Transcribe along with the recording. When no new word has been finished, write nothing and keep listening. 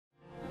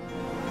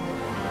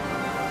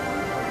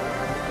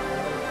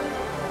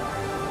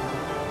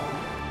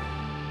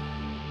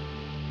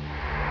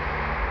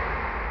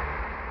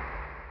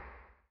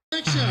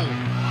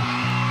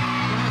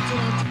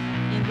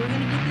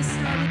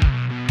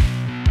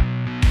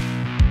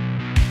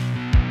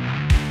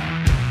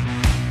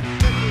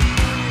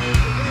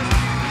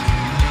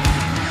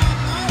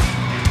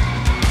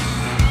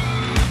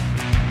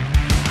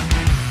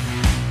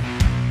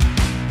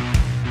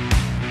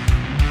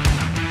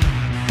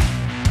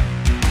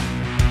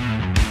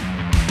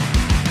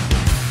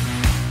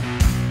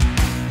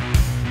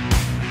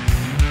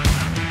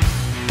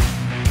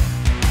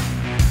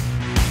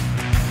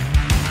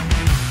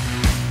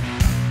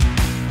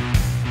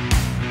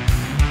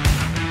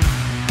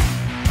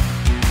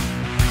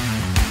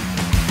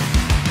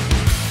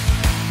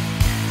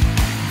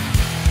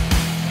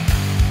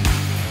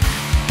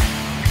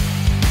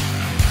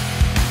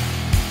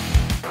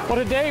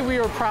Today we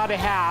are proud to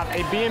have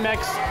a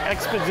BMX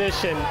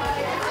exposition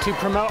to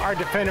promote our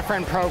Defend a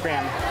Friend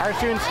program. Our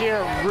students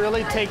here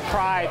really take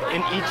pride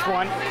in each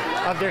one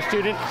of their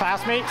student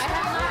classmates,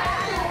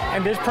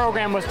 and this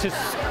program was to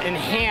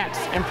enhance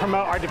and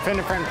promote our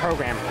Defend a Friend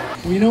program.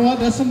 Well, you know what?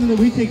 That's something that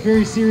we take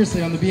very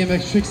seriously on the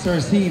BMX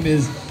Trickstars team,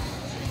 is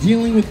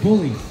dealing with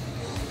bullies.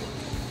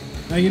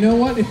 Now, you know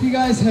what? If you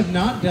guys have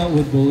not dealt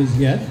with bullies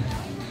yet,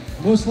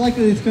 most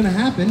likely it's going to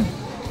happen.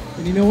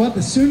 And you know what?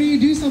 The sooner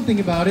you do something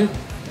about it,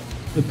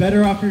 the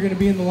better off you're going to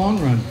be in the long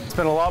run. It's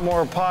been a lot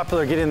more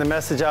popular getting the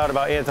message out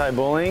about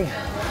anti-bullying.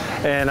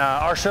 And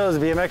our shows,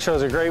 the BMX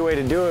shows, are a great way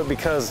to do it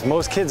because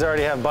most kids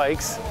already have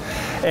bikes.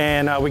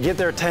 And we get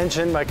their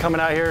attention by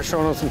coming out here,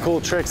 showing them some cool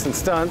tricks and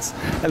stunts.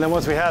 And then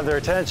once we have their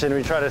attention,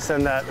 we try to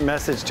send that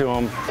message to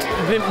them.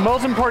 The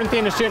most important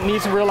thing a student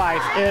needs to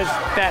realize is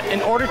that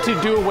in order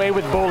to do away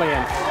with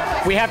bullying,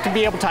 we have to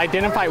be able to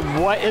identify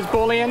what is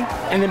bullying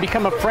and then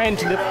become a friend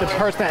to the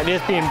person that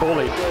is being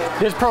bullied.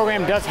 This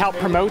program does help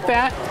promote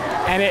that,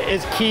 and it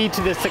is key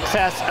to the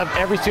success of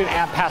every student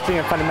at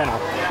Pasadena Fundamental.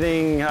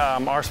 Getting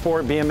our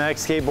sport,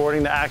 BMX,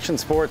 skateboarding, the action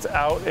sports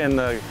out in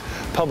the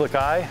public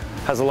eye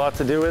has a lot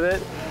to do with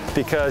it.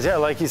 Because, yeah,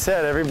 like you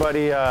said,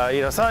 everybody, you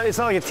know, it's not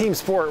like a team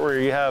sport where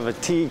you have a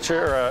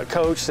teacher or a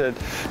coach that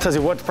tells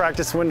you what to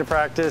practice, when to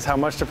practice, how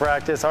much to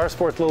practice. Our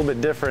sport's a little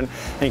bit different,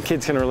 and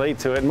kids can relate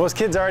to it. And most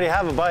kids already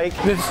have a bike.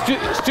 The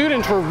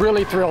students were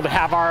really thrilled to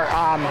have our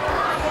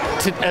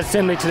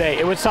assembly today.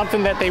 It was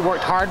something that they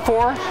worked hard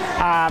for.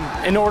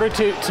 In order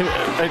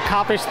to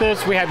accomplish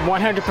this, we had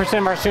 100%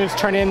 of our students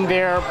turn in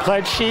their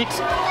pledge sheets.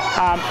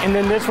 And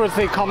then this was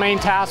the main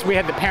task. We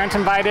had the parents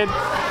invited,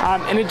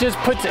 and it just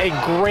puts a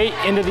great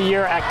end of the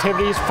year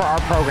activities for our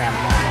program.